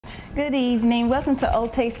Good evening. Welcome to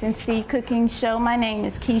Old Taste and See Cooking Show. My name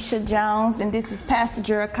is Kesha Jones, and this is Pastor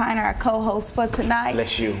Gerald, our co-host for tonight.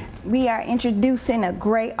 Bless you. We are introducing a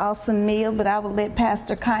great, awesome meal, but I will let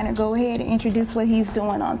Pastor Kiner go ahead and introduce what he's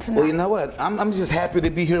doing on tonight. Well, you know what? I'm just happy to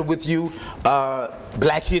be here with you.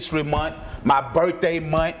 Black History Month, my birthday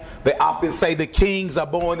month. They often say the kings are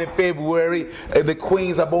born in February and the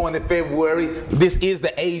queens are born in February. This is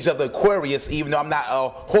the age of the Aquarius, even though I'm not a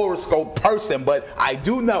horoscope person, but I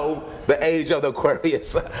do know the age of the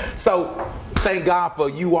Aquarius. So thank God for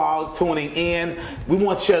you all tuning in. We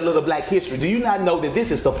want to share a little Black history. Do you not know that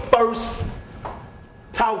this is the first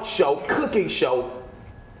talk show, cooking show,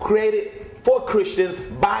 created for Christians,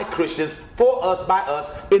 by Christians, for us, by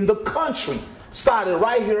us, in the country? Started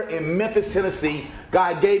right here in Memphis, Tennessee.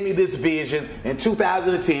 God gave me this vision in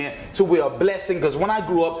 2010 to be a blessing, because when I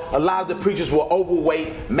grew up, a lot of the preachers were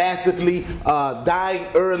overweight, massively, dying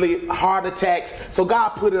early, heart attacks. So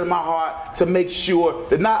God put it in my heart to make sure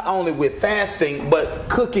that not only with fasting, but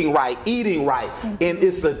cooking right, eating right. And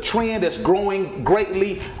it's a trend that's growing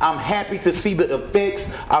greatly. I'm happy to see the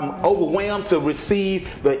effects. I'm overwhelmed to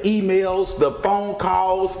receive the emails, the phone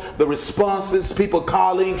calls, the responses, people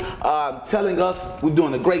calling, telling us we're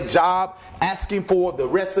doing a great job, asking for the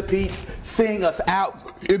recipes, seeing us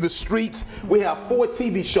out in the streets. We have 4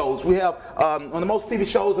 TV shows. We have one of the most TV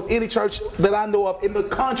shows of any church that I know of in the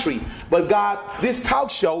country. But God, this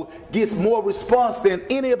talk show gets more response than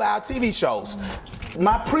any of our TV shows.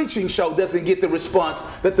 My preaching show doesn't get the response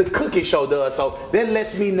that the cooking show does. So that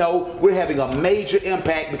lets me know we're having a major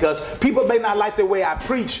impact, because people may not like the way I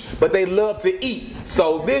preach, but they love to eat.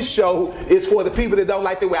 So this show is for the people that don't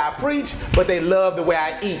like the way I preach, but they love the way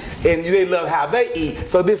I eat, and they love how they eat.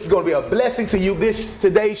 So this is going to be a blessing to you.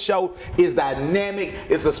 Today's show is dynamic.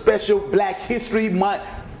 It's a special Black History Month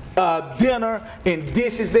dinner and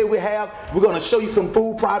dishes that we have. We're going to show you some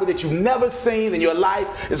food probably that you've never seen in your life.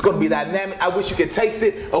 It's going to be dynamic. I wish you could taste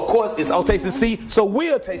it. Of course, it's all taste and see, so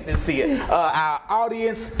we'll taste and see it. Our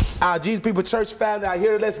audience, our Jesus People Church family out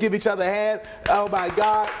here, let's give each other a hand. Oh my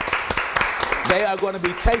God. They are going to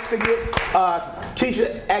be tasting it.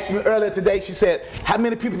 Kesha asked me earlier today, she said, how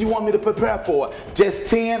many people do you want me to prepare for? Just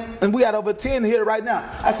 10? And we got over 10 here right now.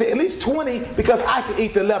 I said, at least 20, because I can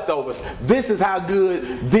eat the leftovers. This is how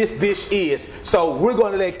good this dish is. So we're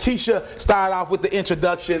going to let Kesha start off with the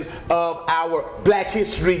introduction of our Black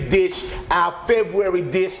History dish, our February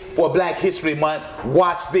dish for Black History Month.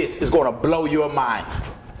 Watch this. It's going to blow your mind.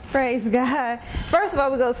 Praise God. First of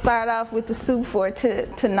all, we're going to start off with the soup for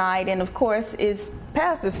tonight. And of course, it's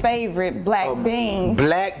Pastor's favorite, black beans.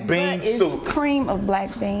 Black bean soup. Cream of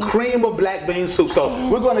black beans. Cream of black bean soup. So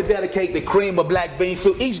we're going to dedicate the cream of black bean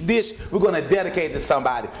soup. Each dish we're going to dedicate to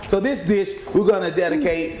somebody. So this dish we're going to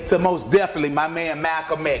dedicate to most definitely my man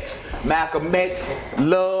Malcolm X. Malcolm X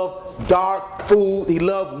loved dark food. He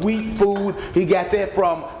loved wheat food. He got that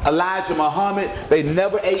from Elijah Muhammad. They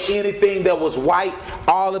never ate anything that was white.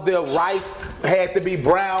 All of their rice had to be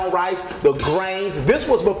brown rice, the grains. This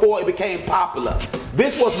was before it became popular.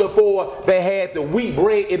 This was before they had the wheat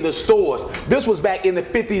bread in the stores. This was back in the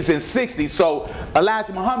 50s and 60s. So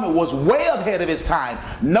Elijah Muhammad was way ahead of his time.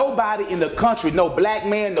 Nobody in the country, no black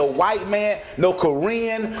man, no white man, no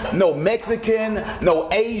Korean, no Mexican, no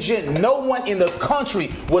Asian, no one in the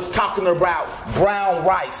country was talking about brown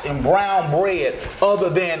rice and brown bread other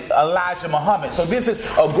than Elijah Muhammad. So this is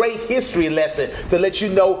a great history lesson to let you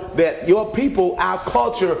know that your people, our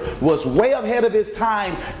culture, was way ahead of its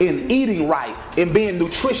time in eating right, in being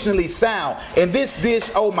nutritionally sound. And this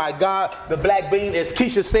dish, oh my God, the black bean, as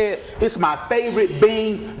Kesha said, it's my favorite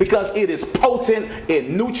bean because it is potent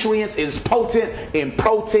in nutrients, it is potent in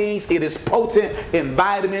proteins, it is potent in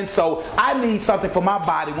vitamins. So I need something for my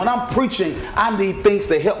body. When I'm preaching, I need things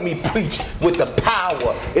to help me preach with the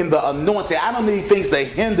power and the anointing. I don't need things to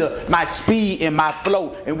hinder my speed and my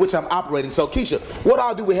flow in which I'm operating. So Kesha, what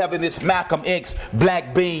all do we have in this Malcolm X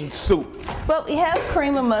black bean soup? Well, we have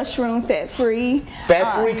cream of mushroom, fat-free.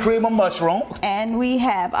 Fat-free cream of mushroom. And we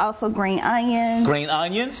have also green onions. Green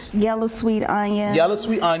onions. Yellow sweet onions. Yellow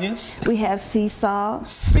sweet onions. We have sea salt.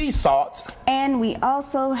 Sea salt. And we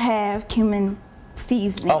also have cumin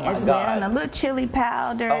seasoning as well, and a little chili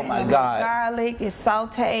powder. Oh my God! Garlic is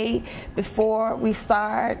sauteed before we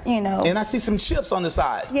start, you know. And I see some chips on the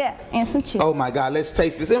side. Yeah, and some chips. Oh my God! Let's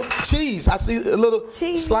taste this. And cheese. I see a little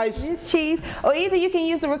slice. It's cheese, or either you can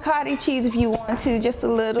use the ricotta cheese if you want to, just a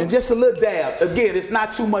little. And just a little dab. Again, it's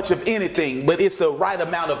not too much of anything, but it's the right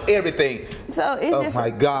amount of everything. So it's oh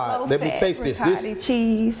my God! Let me taste this. This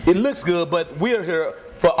cheese. It looks good, but we're here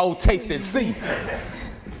for Old Taste and See.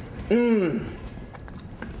 Mmm.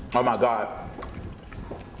 Oh my God.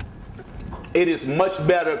 It is much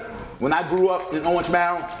better. When I grew up in Orange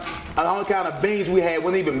Mound, the only kind of beans we had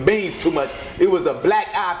wasn't even beans too much. It was the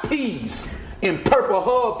black-eyed peas and purple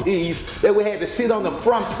hub peas that we had to sit on the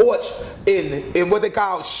front porch in what they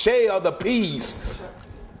call shell the peas.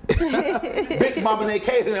 Big Mama and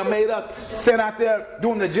Kesha made us stand out there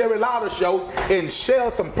doing the Gerald show and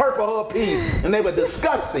shell some purple hub peas, and they were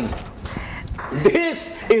disgusting.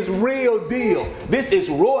 This is real deal. This is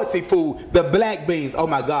royalty food. The black beans. Oh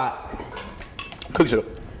my God. Cook it up.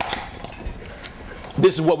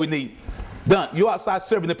 This is what we need. Done. You outside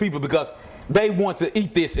serving the people because they want to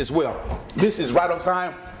eat this as well. This is right on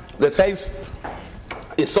time. The taste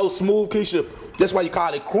is so smooth, Kesha. That's why you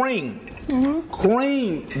call it cream.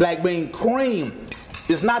 Cream, black bean cream.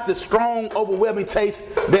 It's not the strong, overwhelming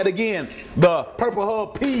taste that, again, the purple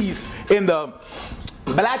hub peas and the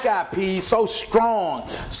black-eyed peas, so strong,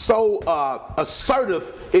 so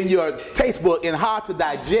assertive in your taste bud and hard to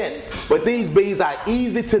digest. But these beans are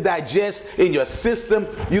easy to digest in your system.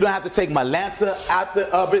 You don't have to take Malanta out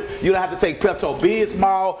of it. You don't have to take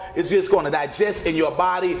Pepto-Bismol. It's just going to digest in your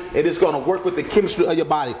body, and it's going to work with the chemistry of your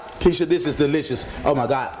body. Kesha, this is delicious. Oh my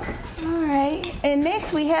God. All right, and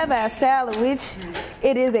next we have our salad, which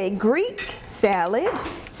it is a Greek salad.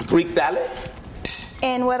 Greek salad?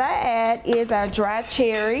 And what I add is our dry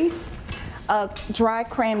cherries, dry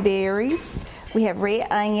cranberries. We have red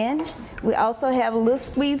onion. We also have a little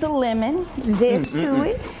squeeze of lemon, zest to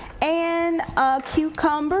it, and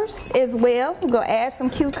cucumbers as well. We're going to add some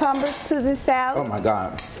cucumbers to the salad. Oh my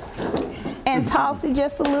God. And toss it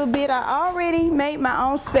just a little bit. I already made my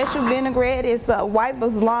own special vinaigrette. It's a white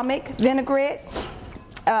balsamic vinaigrette.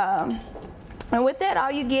 And with that, all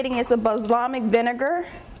you're getting is a balsamic vinegar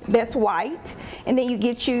that's white. And then you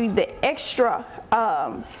get you the extra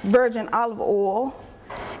virgin olive oil.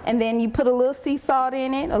 And then you put a little sea salt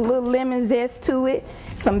in it, a little lemon zest to it,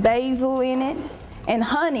 some basil in it, and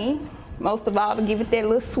honey, most of all, to give it that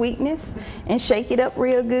little sweetness, and shake it up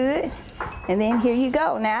real good. And then here you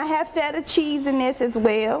go. Now I have feta cheese in this as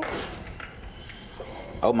well.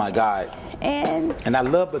 Oh my God. And I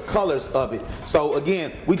love the colors of it. So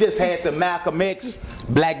again, we just had the Malcolm X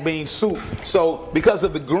black bean soup. So because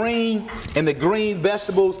of the green and the green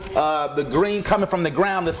vegetables, the green coming from the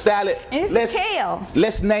ground, the salad. And it's kale.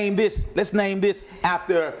 Let's name this. Let's name this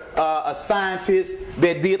after a scientist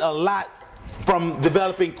that did a lot from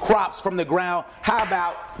developing crops from the ground. How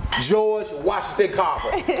about George Washington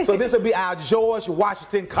Carver? So this will be our George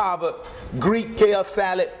Washington Carver Greek kale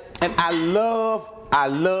salad. And I love,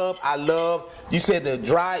 you said the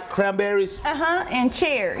dried cranberries? And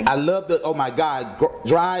cherry. I love the, oh my God,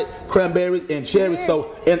 dried cranberries and cherries. Yeah.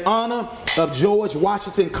 So in honor of George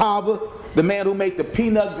Washington Carver, the man who made the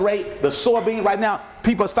peanut grape, the soybean, right now,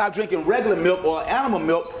 people stop drinking regular milk or animal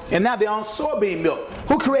milk, and now they're on soybean milk.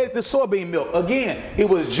 Who created the soybean milk? Again, it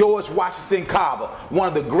was George Washington Carver, one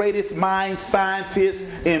of the greatest minds,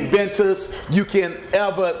 scientists, inventors you can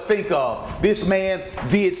ever think of. This man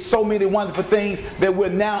did so many wonderful things that we're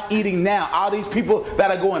now eating now. All these people that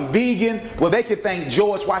are going vegan, well, they can thank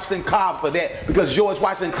George Washington Carver for that, because George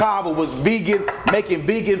Washington Carver was vegan, making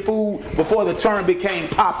vegan food before the term became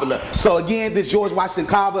popular. So again, this George Washington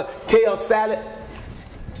Carver kale salad,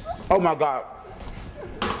 oh my God,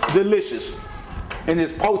 delicious, and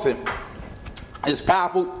it's potent, it's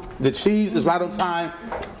powerful. The cheese is right on time,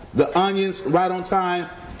 the onions right on time,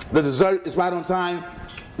 the dessert is right on time.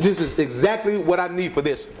 This is exactly what I need for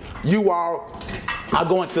this. You all are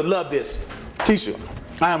going to love this. Kesha,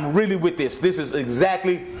 I am really with this. This is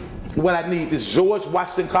exactly what I need. This George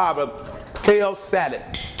Washington Carver kale salad.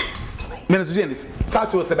 Minister Jennings, talk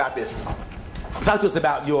to us about this. Talk to us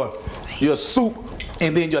about your soup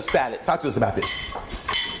and then your salad. Talk to us about this.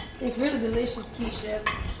 It's really delicious, Kesha.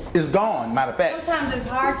 It's gone, matter of fact. Sometimes it's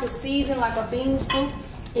hard to season like a bean soup.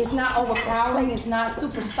 It's not overpowering. It's not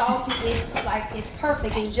super salty. It's like, it's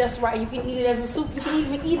perfect. It's just right. You can eat it as a soup. You can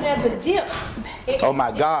even eat it as a dip. Oh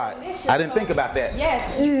my God. I didn't think about that.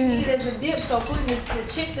 Yes, you can eat it as a dip. So putting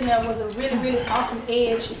the chips in there was a really, really awesome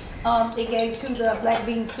edge it gave to the black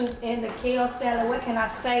bean soup and the kale salad. What can I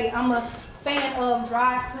say? I'm a fan of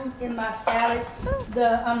dry fruit in my salads.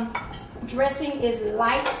 The dressing is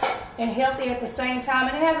light and healthy at the same time,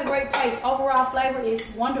 and it has a great taste. Overall flavor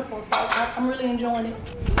is wonderful, so I'm really enjoying it.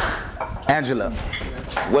 Angela,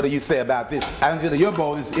 what do you say about this? Angela, your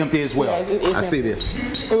bowl is empty as well. Yes, I see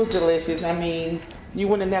this. It was delicious. I mean, you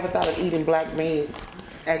would have never thought of eating black beans.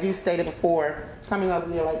 As you stated before, coming up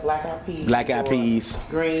here like black-eyed peas. Black-eyed peas.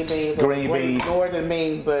 Green beans. Green beans. Northern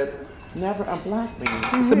beans, but never a black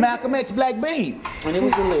bean. It's the Malcolm X black bean. And it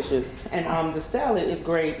was delicious. And the salad is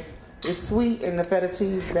great. It's sweet, and the feta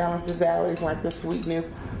cheese balances out. It's like the sweetness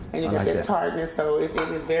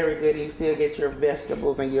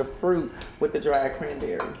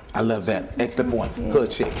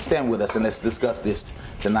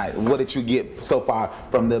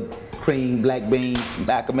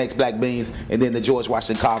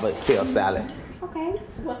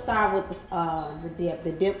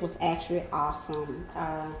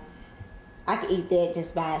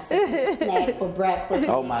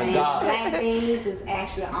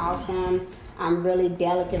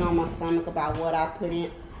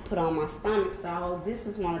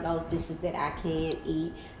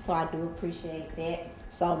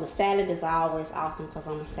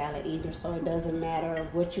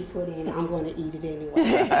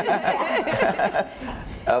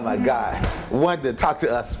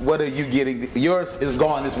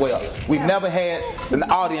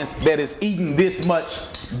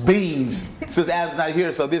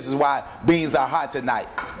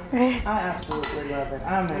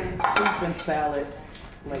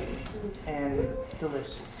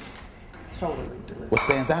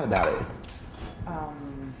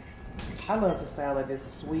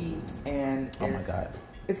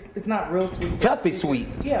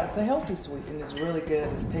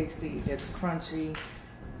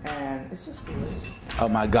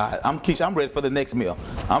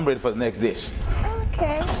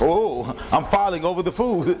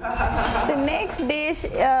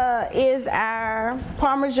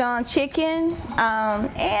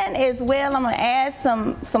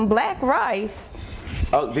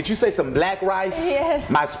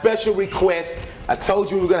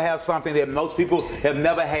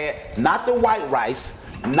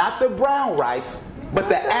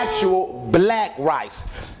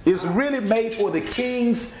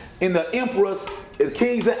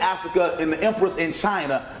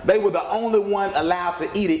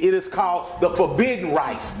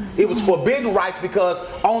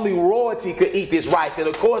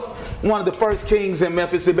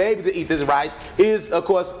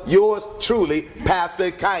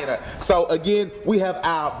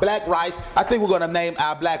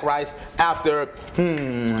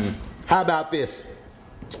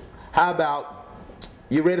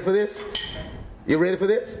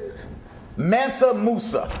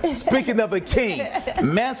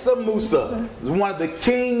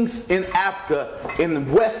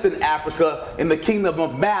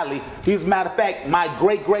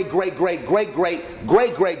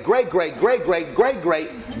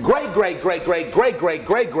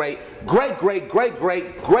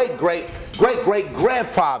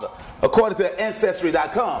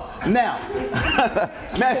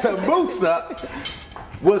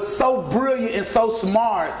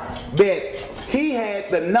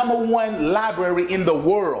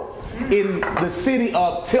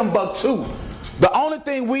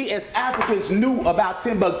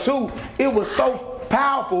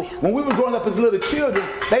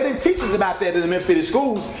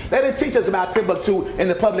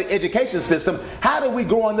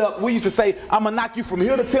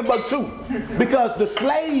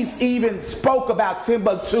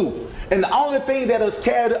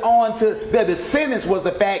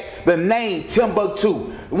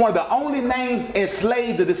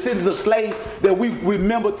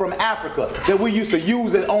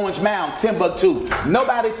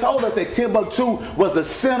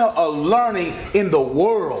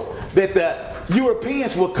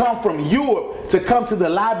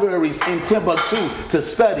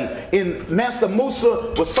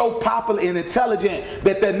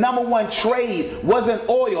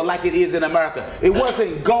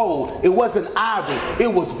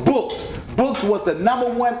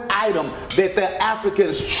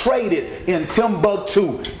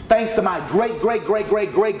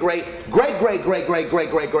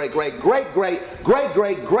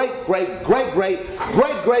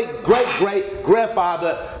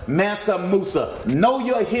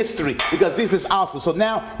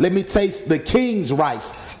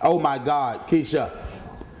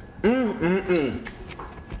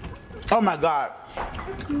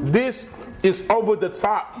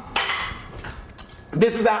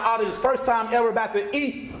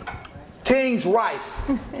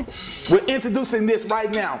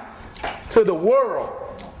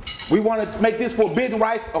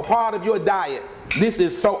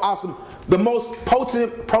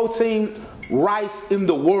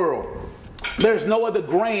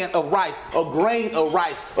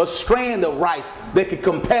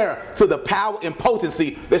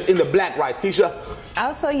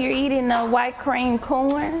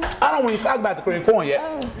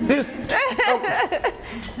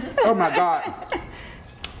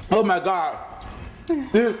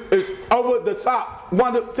This is over the top.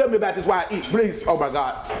 Wanda, tell me about this while I eat, please. Oh my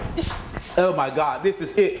God. Oh my God, this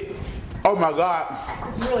is it. Oh my God.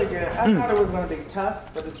 It's really good. I thought it was going to be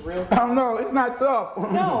tough, but it's real soft. Oh no, it's not tough.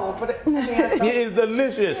 No, but It is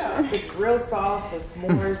delicious. yeah, it's real soft, it's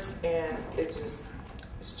s'mores, and it's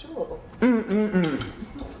chewable.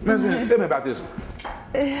 Listen, tell me about this.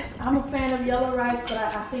 I'm a fan of yellow rice,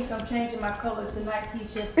 but I think I'm changing my color tonight,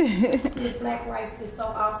 Kesha. This black rice is so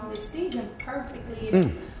awesome. It's seasoned perfectly.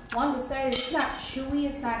 It's one to say it's not chewy,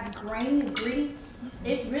 it's not grainy, gritty.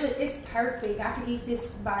 It's perfect. I can eat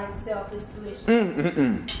this by itself. It's delicious.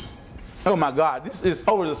 Oh my God, this is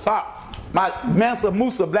over the top. My Mansa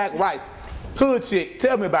Musa black rice. Hood chick,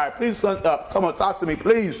 tell me about it. Please, son, come on, talk to me,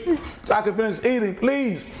 please. So I can finish eating,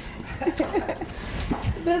 please.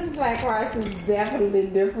 This black rice is definitely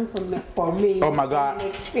different for me. Oh my God. An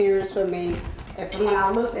experience for me. And when I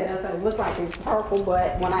looked at it, it looked like it's purple,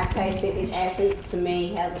 but when I taste it, it actually, to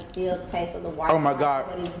me, has a still taste of the white Oh my rice, God.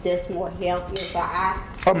 but it's just more healthier, so I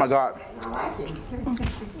Oh my God. like it.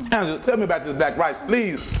 Angela, tell me about this black rice,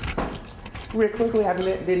 please. Real quickly, I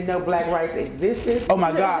didn't know black rice existed. Oh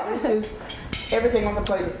my God. It's just, everything on the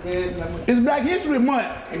plate is good. It's Black History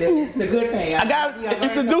Month. And it's a good thing. I got to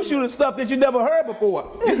introduce you to stuff that you never heard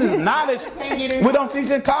before. This is knowledge we don't teach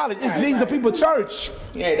in college. It's Jesus People Church.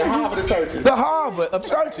 Yeah, the Harvard of churches. The Harvard of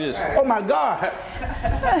churches. Oh my God.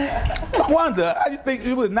 I wonder, I just think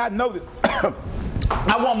you would not know this.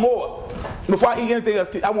 I want more. Before I eat anything else,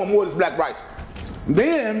 I want more of this black rice.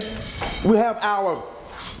 Then we have our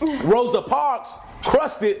Rosa Parks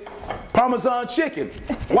crusted Parmesan chicken.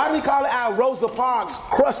 Why do we call it our Rosa Parks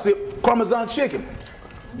crusted Parmesan chicken?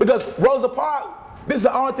 Because Rosa Parks, this is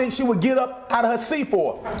the only thing she would get up out of her seat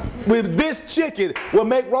for. With this chicken will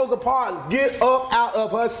make Rosa Parks get up out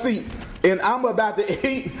of her seat. And I'm about to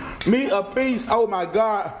eat me a piece. Oh my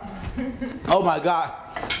God. Oh my God.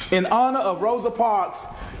 In honor of Rosa Parks,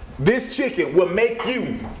 this chicken will make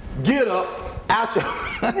you get up out your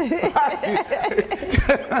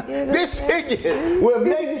this chicken will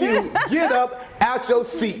make you get up out your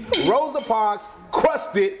seat. Rosa Parks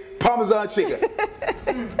crusted Parmesan chicken.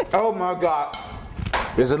 Oh my God.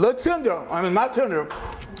 It's a little tender. I mean, not tender.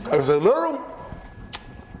 It's a little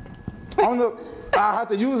on the, I have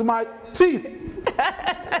to use my teeth.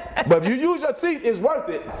 But if you use your teeth, it's worth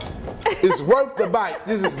it. It's worth the bite.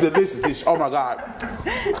 This is delicious. Oh my God.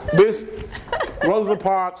 This Rosa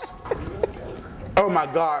Parks. Oh my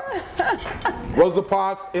God. Rosa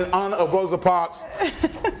Parks, in honor of Rosa Parks,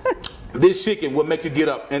 this chicken will make you get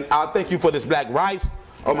up. And I'll thank you for this black rice.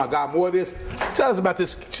 Oh my God, more of this. Tell us about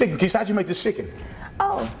this chicken. Kesha, how'd you make this chicken?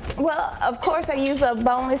 Oh, well, of course I use a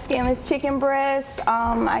boneless, skinless chicken breast.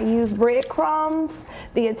 I use breadcrumbs,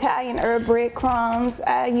 the Italian herb breadcrumbs.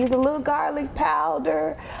 I use a little garlic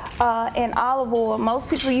powder and olive oil. Most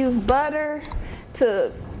people use butter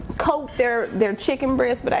to coat their chicken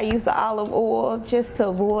breast, but I use the olive oil just to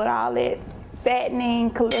avoid all that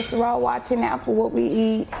fattening, cholesterol, watching out for what we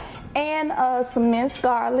eat. And some minced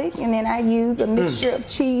garlic, and then I use a mixture of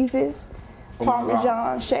cheeses.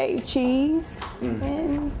 Parmesan shaved cheese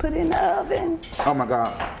and put it in the oven. Oh my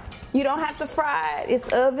God. You don't have to fry it.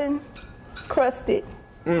 It's oven crusted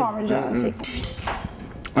Parmesan chicken.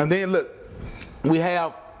 And then look, we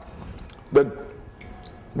have the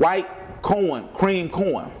white corn, cream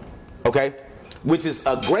corn, okay, which is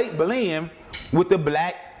a great blend with the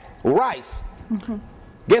black rice.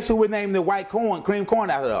 Guess who we named the white corn, cream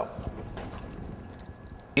corn out of?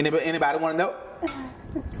 Anybody want to know?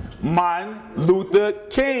 Martin Luther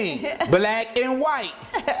King, black and white,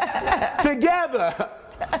 together.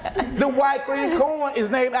 The white cream corn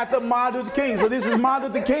is named after Martin Luther King. So this is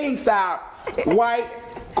Martin Luther King style, white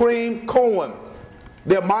cream corn.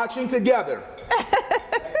 They're marching together.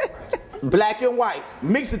 Black and white,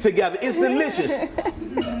 mix it together. It's delicious.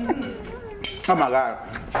 Oh my God.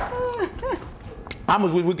 How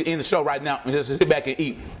much we could end the show right now and just sit back and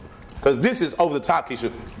eat? Because this is over the top,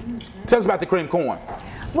 Kesha. Tell us about the cream corn.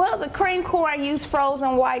 Well, the cream corn, I use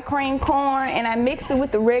frozen white cream corn, and I mix it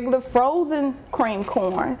with the regular frozen cream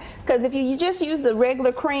corn. Because if you just use the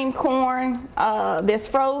regular cream corn that's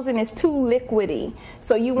frozen, it's too liquidy.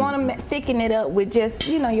 So you want to thicken it up with just,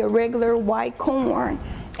 you know, your regular white corn.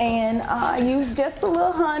 And use just a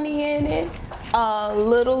little honey in it, a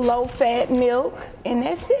little low-fat milk, and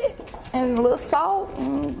that's it. And a little salt,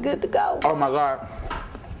 and good to go. Oh my God.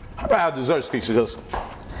 How about our desserts, Kesha? Because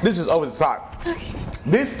this is over the top. Okay.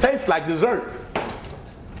 This tastes like dessert.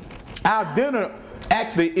 Our dinner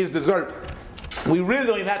actually is dessert. We really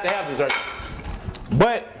don't even have to have dessert.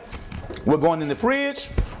 But we're going in the fridge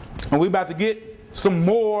and we're about to get some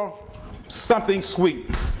more something sweet.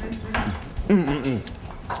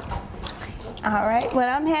 All right, what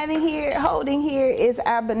I'm holding here is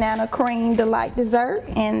our banana cream delight dessert,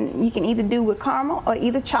 and you can either do with caramel or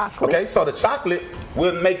either chocolate. Okay, so the chocolate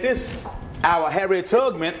will make this our Harriet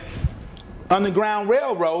Tubman Underground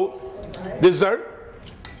Railroad dessert.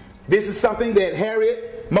 This is something that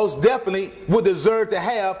Harriet most definitely would deserve to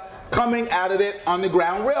have coming out of that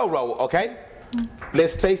Underground Railroad, okay?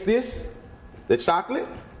 Let's taste this, the chocolate.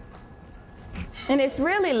 And it's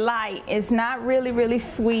really light. It's not really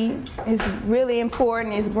sweet. It's really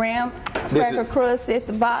important. It's graham cracker crust at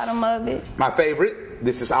the bottom of it. My favorite.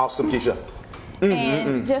 This is awesome, Kesha.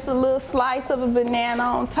 And just a little slice of a banana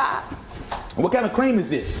on top. What kind of cream is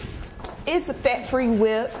this? It's a fat-free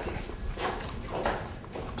whip.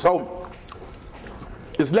 So,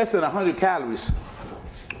 it's less than 100 calories.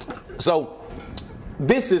 So,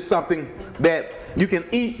 this is something that you can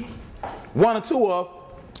eat one or two of,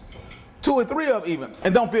 2 or 3 of even,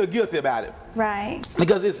 and don't feel guilty about it. Right.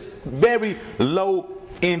 Because it's very low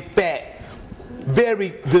in fat,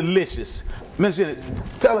 very delicious. Ms. Jennings,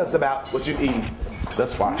 tell us about what you've eaten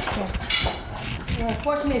thus far. Well,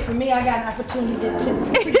 fortunately for me, I got an opportunity to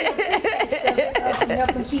from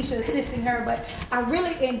helping Kesha, assisting her, but I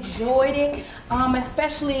really enjoyed it,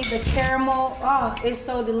 especially the caramel. Oh, it's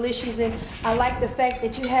so delicious, and I like the fact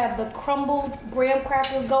that you have the crumbled graham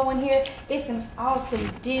crackers going here. It's an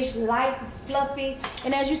awesome dish, light, fluffy,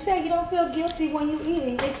 and as you say, you don't feel guilty when you eat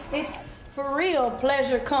it. It's for real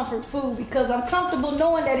pleasure, comfort food, because I'm comfortable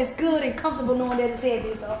knowing that it's good and comfortable knowing that it's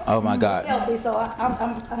healthy. So oh my God, it's healthy. So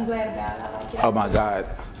I'm glad about it. I like it. Oh my God,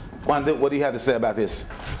 Wanda, what do you have to say about this?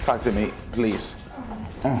 Talk to me, please.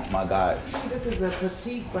 Oh my God. This is a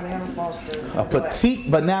petite banana foster. A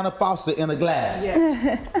petite banana foster in a glass.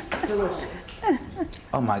 Yeah. Delicious.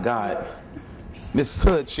 Oh my God, Miss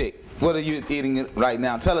Hood Chick. What are you eating right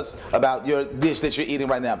now? Tell us about your dish that you're eating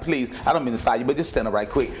right now, please. I don't mean to stop you, but just stand up right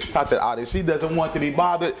quick. Talk to the audience. She doesn't want to be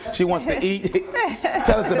bothered. She wants to eat.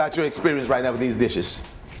 Tell us about your experience right now with these dishes.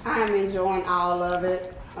 I'm enjoying all of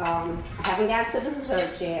it. I haven't got to the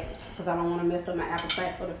dessert yet because I don't want to mess up my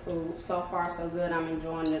appetite for the food. So far, so good. I'm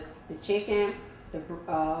enjoying the chicken, the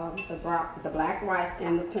black rice,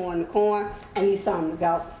 and the corn. The corn, I need something to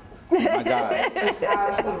go. Oh my God. It's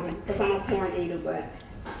awesome because I'm a corn eater, but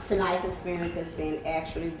tonight's experience has been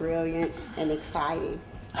actually brilliant and exciting.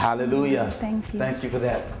 Hallelujah. Thank you. Thank you for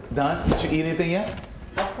that. Don, did you eat anything yet?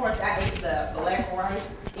 Of course, I ate the black rice.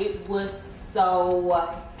 It was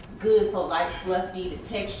so good, so light, fluffy, the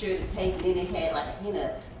texture, the taste, and then it had like a hint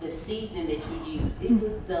of the seasoning that you used. It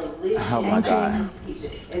was delicious. Oh my God.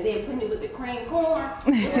 And then putting it with the cream corn,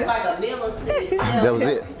 it was like a meal unto itself. That was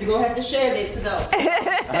it. You're going to have to share that to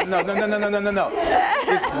go. No.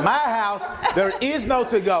 It's my house. There is no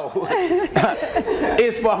to go.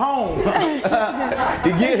 It's for home.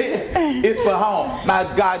 You get it? It's for home. My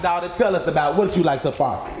goddaughter, tell us about what you like so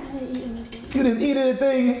far. You didn't eat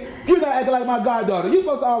anything? You're not acting like my goddaughter. You're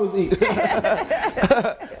supposed to always eat.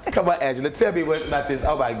 Come on, Angela. Tell me what about this.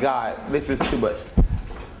 Oh, my God. This is too much.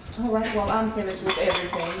 All right, well, I'm finished with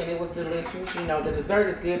everything, and it was delicious. You know, the dessert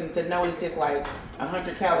is good, and to know it's just like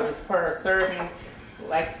 100 calories per serving.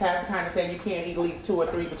 Like Pastor kind of said, you can't eat at least 2 or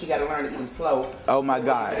 3, but you got to learn to eat them slow. Oh, my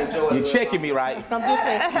God. You're checking me, right? I'm just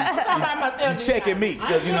saying. I'm talking about myself. You're checking me.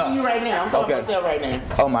 I'm checking you right now. I'm talking about myself right now.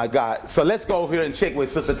 Oh, my God. So let's go over here and check with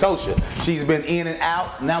Sister Tosha. She's been in and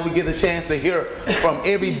out. Now we get a chance to hear from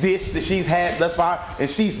every dish that she's had thus far, and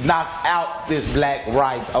she's knocked out this black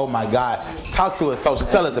rice. Oh, my God. Talk to us, Tosha.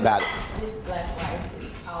 Tell us about it. This black rice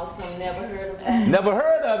is awesome. Never heard of that. Never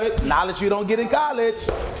heard of it. Knowledge you don't get in college.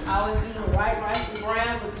 I was eating white rice and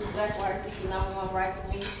brown, but this black rice is the #1 rice for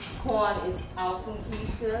me. Corn is awesome,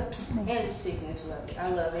 Kesha, and the chicken is lovely. I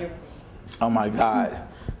love everything. Oh my God.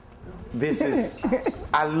 This is,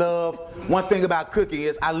 I love, one thing about cooking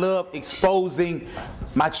is I love exposing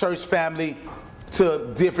my church family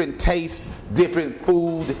to different tastes, different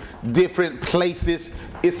food, different places.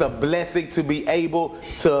 It's a blessing to be able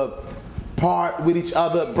to part with each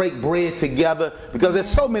other, break bread together, because there's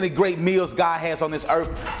so many great meals God has on this earth,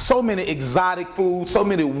 so many exotic foods, so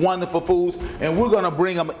many wonderful foods, and we're going to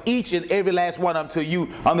bring them, each and every last one of them, to you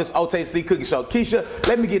on this OTC Cooking Show. Kesha,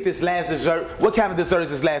 let me get this last dessert. What kind of dessert is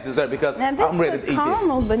this last dessert? Because I'm ready to eat this.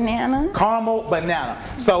 Caramel banana. Caramel banana.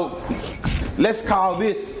 So let's call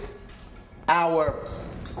this our,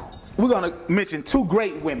 we're going to mention 2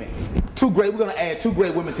 great women. We're going to add 2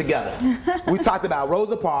 great women together. We talked about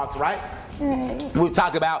Rosa Parks, right? We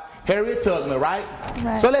talked about Harriet Tubman, right?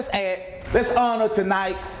 So let's honor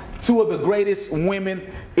tonight 2 of the greatest women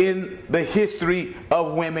in the history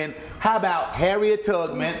of women. How about Harriet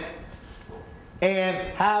Tubman? And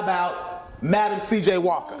how about Madam C.J.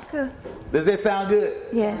 Walker. Does that sound good?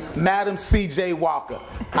 Yeah. Madam C.J. Walker.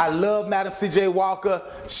 I love Madam C.J. Walker.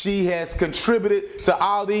 She has contributed to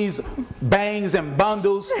all these bangs and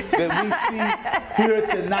bundles that we see here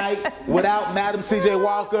tonight. Without Madam C.J.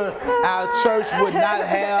 Walker, our church would not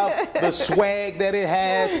have the swag that it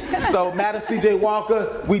has. So Madam C.J.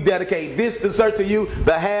 Walker, we dedicate this dessert to you,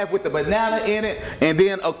 the half with the banana in it. And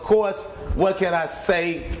then, of course, what can I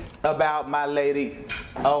say about my lady?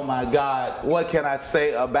 Oh my God, what can I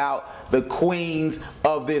say about the queens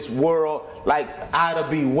of this world, like Ida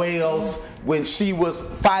B. Wells, when she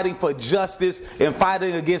was fighting for justice and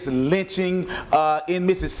fighting against lynching in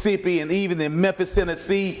Mississippi and even in Memphis,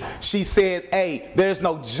 Tennessee. She said, hey, there's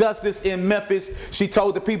no justice in Memphis. She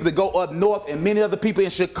told the people to go up north, and many other people in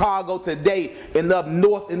Chicago today and up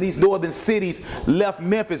north in these northern cities left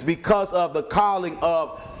Memphis because of the calling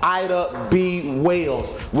of Ida B.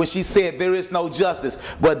 Wells, when she said there is no justice.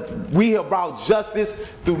 But we have brought justice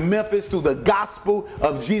through Memphis, through the gospel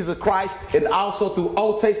of Jesus Christ, and also through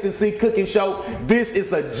Old Taste and See Cooking Show. This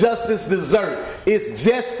is a justice dessert. It's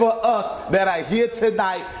just for us that are here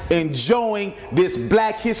tonight enjoying this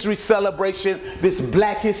Black History celebration, this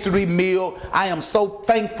Black History meal. I am so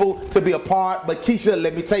thankful to be a part. But Kesha,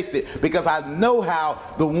 let me taste it, because I know how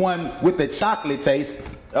the one with the chocolate tastes.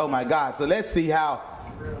 Oh my God. So let's see how.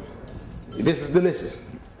 This is delicious.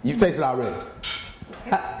 You've tasted it already.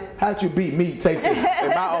 How did you beat me tasting in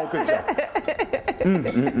my own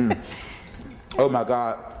kitchen? Oh my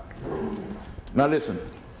God. Now listen,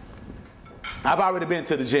 I've already been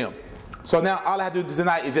to the gym. So now all I have to do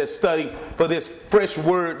tonight is just study for this fresh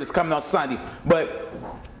word that's coming on Sunday. But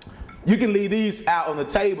you can leave these out on the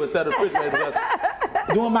table instead of the refrigerator, because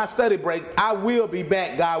during my study break, I will be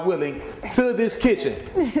back, God willing, to this kitchen.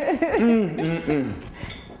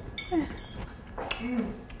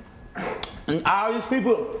 And all these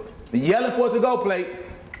people yelling for a to-go plate,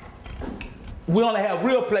 we only have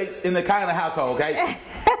real plates in the kind of household, okay?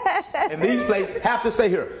 And these plates have to stay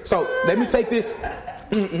here. So let me take this.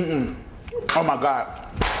 Oh my God.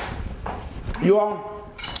 You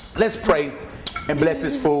all, let's pray and bless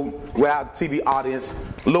this food with our TV audience.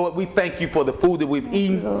 Lord, we thank you for the food that we've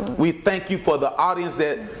eaten. We thank you for the audience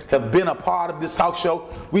that have been a part of this talk show.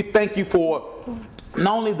 We thank you for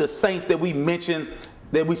not only the saints that we mentioned,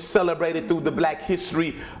 that we celebrated through the Black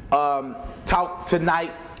History talk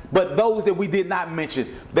tonight, but those that we did not mention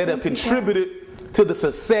that have contributed to the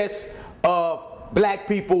success of black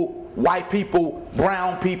people, white people,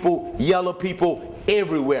 brown people, yellow people,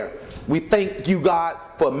 everywhere. We thank you, God,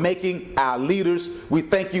 for making our leaders. We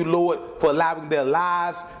thank you, Lord, for allowing their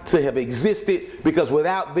lives to have existed, because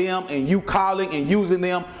without them and you calling and using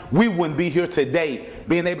them, we wouldn't be here today,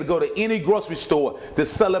 being able to go to any grocery store to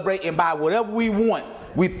celebrate and buy whatever we want.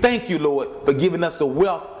 We thank you, Lord, for giving us the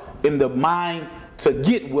wealth and the mind to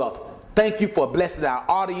get wealth. Thank you for blessing our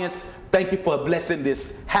audience. Thank you for blessing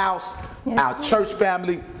this house, our church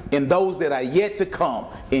family, and those that are yet to come.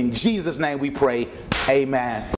 In Jesus' name we pray. Amen.